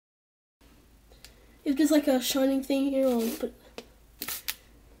If there's like a shining thing here, I'll put.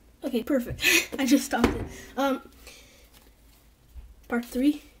 Okay, perfect. I just stopped it. Part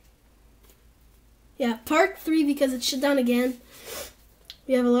 3. Yeah, part 3 because it shut down again.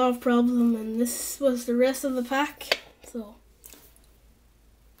 We have a lot of problems, and this was the rest of the pack. So,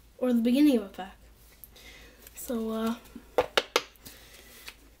 or the beginning of a pack. So,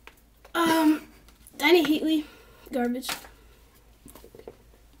 Danny Heatley, garbage.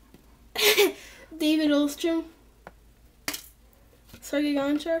 David Olstrom, Sergei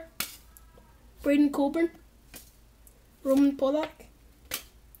Gonchar, Braden Coburn, Roman Polak.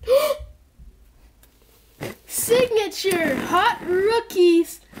 Signature hot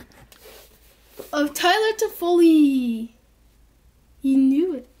rookies of Tyler Toffoli. You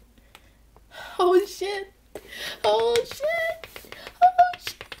knew it. Oh shit. Oh shit. Oh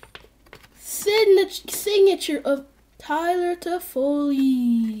shit. Signature of Tyler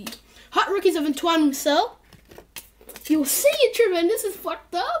Toffoli. Hot rookies of Antoine Roussel. Yo, signature, man. This is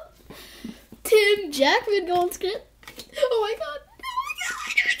fucked up. Tim Jackman gold script. Oh my god.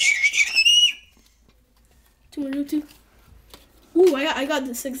 202. Ooh, I got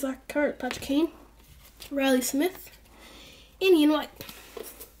this exact card. Patrick Kane, Riley Smith, and Ian White.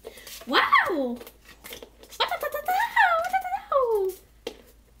 Wow!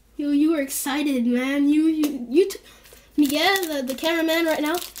 Yo, you were excited, man. Miguel, the cameraman right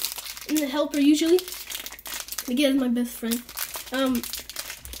now, and the helper usually. Miguel is my best friend.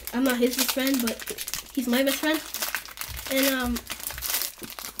 I'm not his best friend, but he's my best friend. And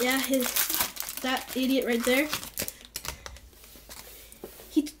yeah, that idiot right there.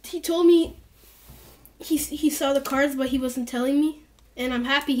 He told me he saw the cards, but he wasn't telling me, and I'm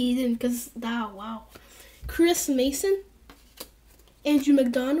happy he didn't, because wow. Chris Mason, Andrew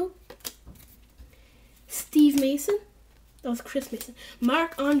McDonald, Steve Mason, that was Chris Mason,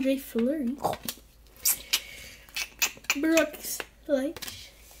 Marc-Andre Fleury, Brooks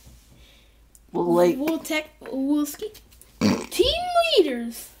Leach, Wojtek Wolski. Team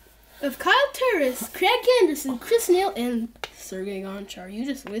leaders of Kyle Turris, Craig Anderson, Chris Neal, and Sergei Gonchar. You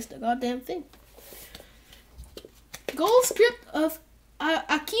just missed a goddamn thing. Goal script of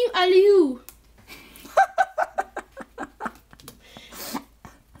Akim Aliou.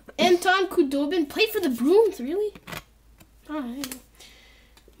 Anton Khudobin played for the Bruins, really? Alright.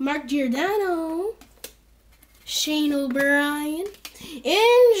 Mark Giordano, Shane O'Brien,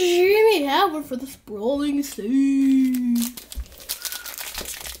 and Jimmy Howard for the Sprawling Saints.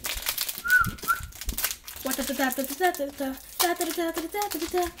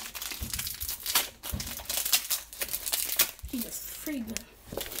 Jesus freak,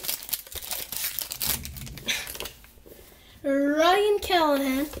 Ryan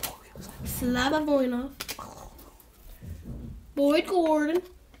Callahan, Slava Voinov, Boyd Gordon,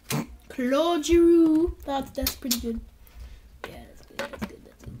 Claude Giroux. That's pretty good. Yeah, that's good.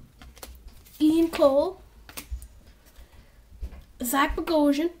 Ian Cole, Zach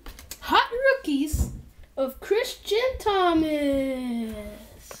Bogosian, hot rookies of Christian Thomas.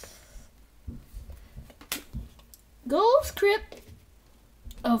 Goal script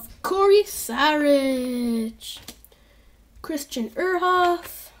of Corey Sarich, Christian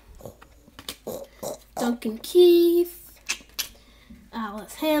Ehrhoff, Duncan Keith,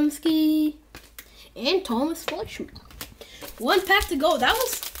 Alice Hamsky, and Thomas Fletcher. One pack to go. That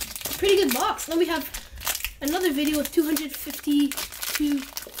was a pretty good box. Then we have another video with 252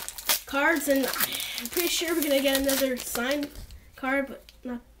 cards, and I'm pretty sure we're gonna get another signed card, but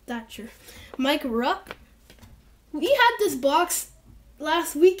not that sure. Mike Rupp. We had this box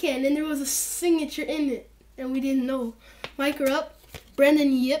last weekend, and there was a signature in it, and we didn't know. Mike Rupp,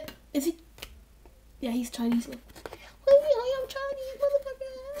 Brendan Yip. Is he? Yeah, he's Chinese. I'm Chinese,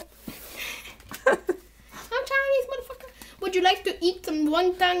 motherfucker. I'm Chinese, motherfucker. Would you like to eat some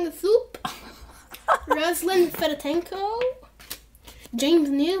wonton soup? Ruslan Fedotenko, James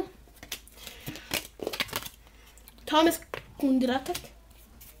Neal, Thomas Kundratek,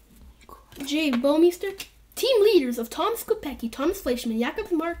 Jay Bowmeister. Team leaders of Thomas Kopecky, Thomas Fleischman, Jakob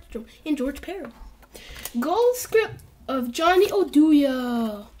Markstrom, and George Perro. Goal script of Johnny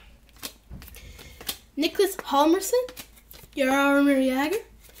Oduya, Nicholas Halmerson, Jaromir Jagr,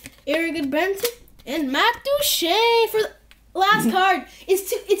 Eric Benson, and Matt Duchene for the last card.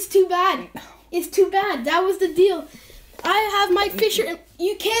 It's too bad. It's too bad. That was the deal. I have Mike Fisher, and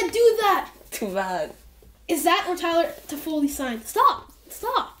you can't do that. Too bad. Is that or Tyler Toffoli signed? Stop.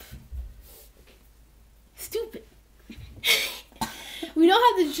 Stupid. We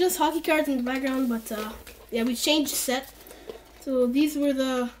don't have the just hockey cards in the background, but yeah, we changed the set. So these were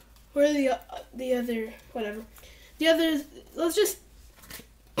the other, whatever. The others, let's just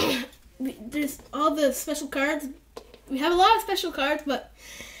there's all the special cards. We have a lot of special cards, but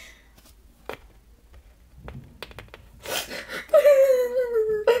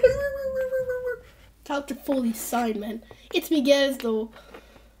Dr. Foley sign, man. It's Miguez though.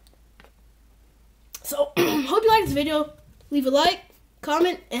 So hope you liked this video. Leave a like,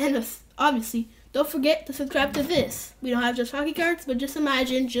 comment, and obviously don't forget to subscribe to this. We don't have just hockey cards, but just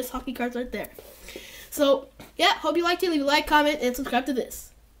imagine just hockey cards right there. So yeah, hope you liked it. Leave a like, comment, and subscribe to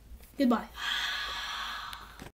this. Goodbye.